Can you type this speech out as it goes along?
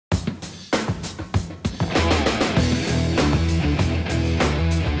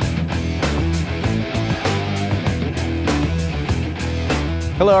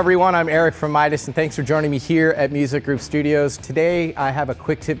Hello everyone, I'm Eric from MIDAS and thanks for joining me here at Music Group Studios. Today I have a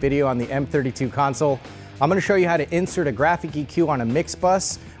quick tip video on the M32 console. I'm going to show you how to insert a graphic EQ on a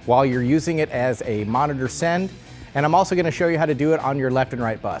MixBus while you're using it as a monitor send, and I'm also going to show you how to do it on your left and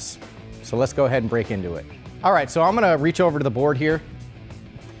right bus. So let's go ahead and break into it. Alright, so I'm going to reach over to the board here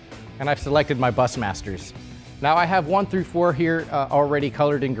and I've selected my bus masters. Now I have 1 through 4 here already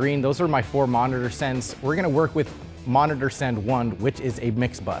colored in green. Those are my 4 monitor sends. We're going to work with monitor send 1, which is a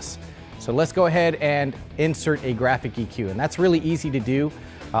MixBus. So let's go ahead and insert a graphic EQ, and that's really easy to do.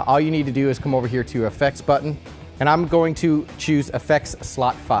 All you need to do is come over here to Effects button, and I'm going to choose Effects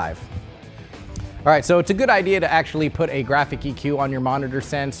Slot 5. All right, so it's a good idea to actually put a graphic EQ on your monitor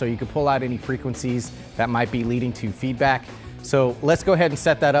send so you can pull out any frequencies that might be leading to feedback. So let's go ahead and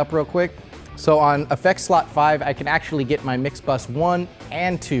set that up real quick. So on Effects Slot 5, I can actually get my MixBus 1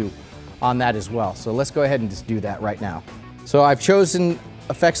 and 2 on that as well. So let's go ahead and just do that right now. So I've chosen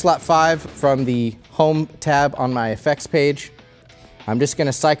Effects Slot 5 from the Home tab on my effects page. I'm just going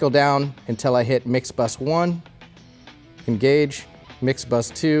to cycle down until I hit MixBus 1, engage,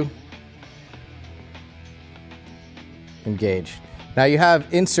 MixBus 2, engage. Now you have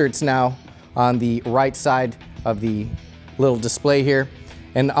inserts now on the right side of the little display here.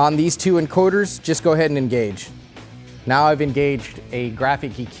 And on these 2 encoders, just go ahead and engage. Now I've engaged a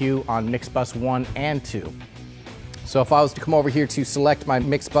graphic EQ on MixBus 1 and 2. So if I was to come over here to select my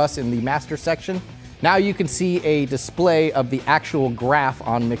MixBus in the master section, now you can see a display of the actual graph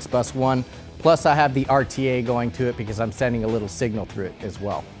on MixBus 1, plus I have the RTA going to it because I'm sending a little signal through it as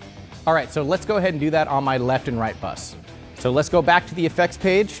well. All right, so let's go ahead and do that on my left and right bus. So let's go back to the effects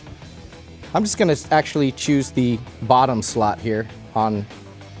page. I'm just gonna actually choose the bottom slot here on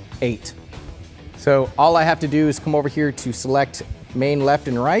 8. So all I have to do is come over here to select main left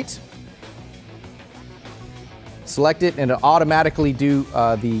and right. Select it and it'll automatically do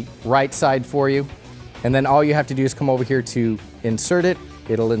the right side for you. And then all you have to do is come over here to insert it.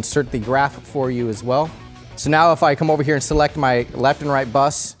 It'll insert the graph for you as well. So now if I come over here and select my left and right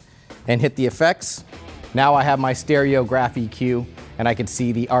bus and hit the effects, now I have my stereo graph EQ and I can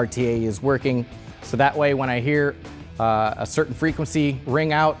see the RTA is working. So that way when I hear a certain frequency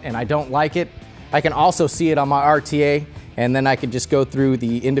ring out and I don't like it, I can also see it on my RTA, and then I can just go through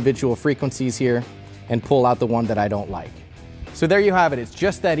the individual frequencies here and pull out the one that I don't like. So there you have it. It's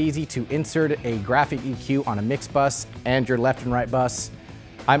just that easy to insert a graphic EQ on a MixBus and your left and right bus.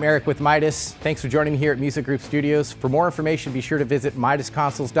 I'm Eric with MIDAS. Thanks for joining me here at Music Group Studios. For more information, be sure to visit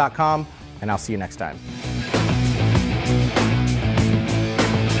MidasConsoles.com, and I'll see you next time.